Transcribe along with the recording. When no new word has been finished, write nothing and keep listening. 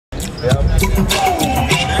Shout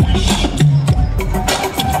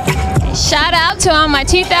out to all my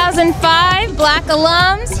 2005 Black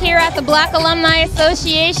alums here at the Black Alumni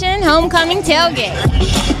Association Homecoming Tailgate.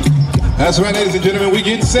 That's right, ladies and gentlemen, we're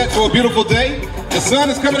getting set for a beautiful day. The sun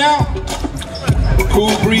is coming out.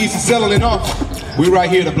 Cool breeze is settling off. We're right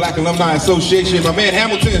here at the Black Alumni Association. My man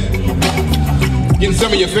Hamilton, getting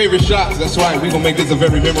some of your favorite shots. That's right, we're gonna make this a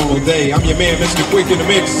very memorable day. I'm your man, Mr. Quick in the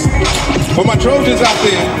mix. For my Trojans out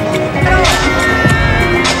there.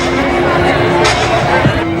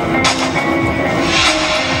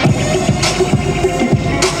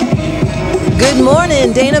 Good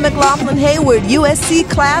morning, Dana McLaughlin Hayward, USC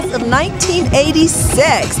class of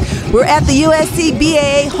 1986. We're at the USC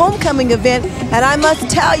BAA homecoming event, and I must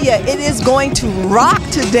tell you, it is going to rock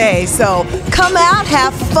today. So come out,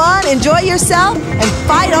 have fun, enjoy yourself, and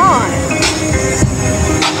fight on.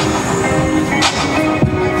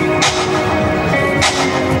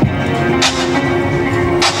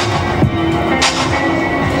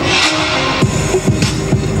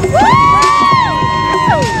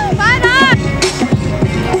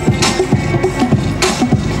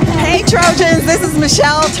 Trojans, this is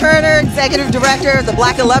Michelle Turner, Executive Director of the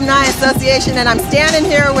Black Alumni Association, and I'm standing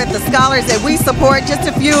here with the scholars that we support, just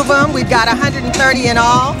a few of them. We've got 130 in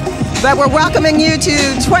all, but we're welcoming you to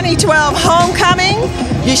 2012 Homecoming.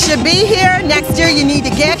 You should be here. Next year you need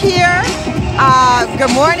to get here.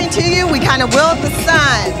 Good morning to you. We kind of willed the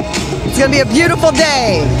sun. It's going to be a beautiful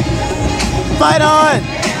day. Fight on!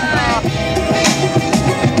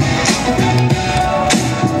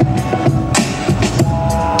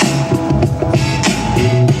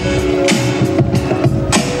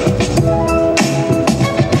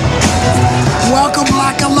 Welcome,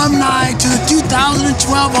 Black Alumni, to the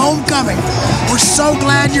 2012 Homecoming. We're so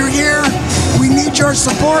glad you're here. We need your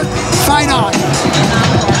support. Fight on.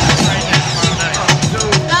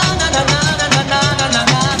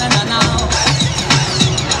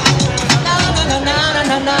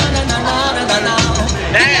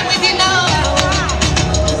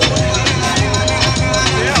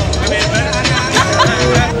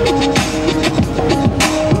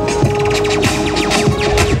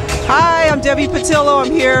 Debbie Patillo.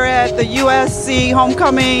 I'm here at the USC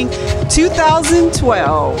Homecoming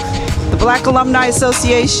 2012, the Black Alumni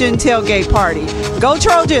Association tailgate party. Go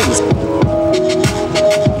Trojans!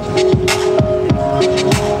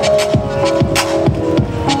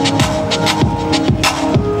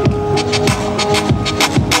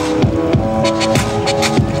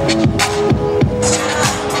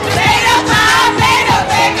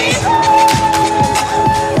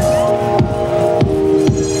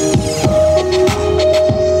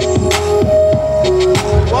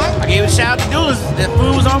 That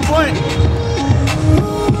food was on point.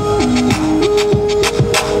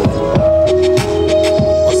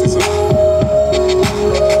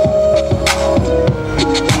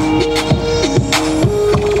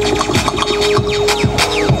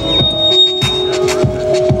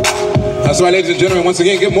 That's right, ladies and gentlemen, once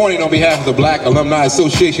again, good morning on behalf of the Black Alumni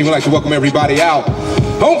Association. We'd like to welcome everybody out.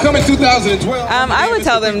 Homecoming 2012. I would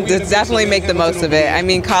tell them to definitely make the most of it. I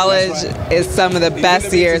mean, college is some of the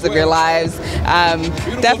best years of your lives.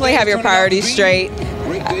 Definitely have your priorities straight.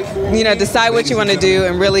 You know, decide what you want to do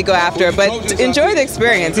and really go after it. But enjoy the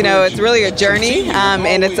experience. You know, it's really a journey,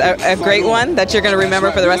 and it's a great one that you're going to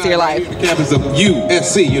remember for the rest of your life. Campus of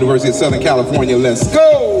USC, University of Southern California. Let's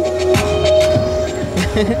go!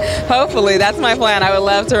 Hopefully, that's my plan. I would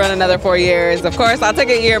love to run another 4 years. Of course, I'll take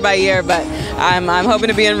it year by year, but I'm hoping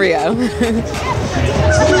to be in Rio.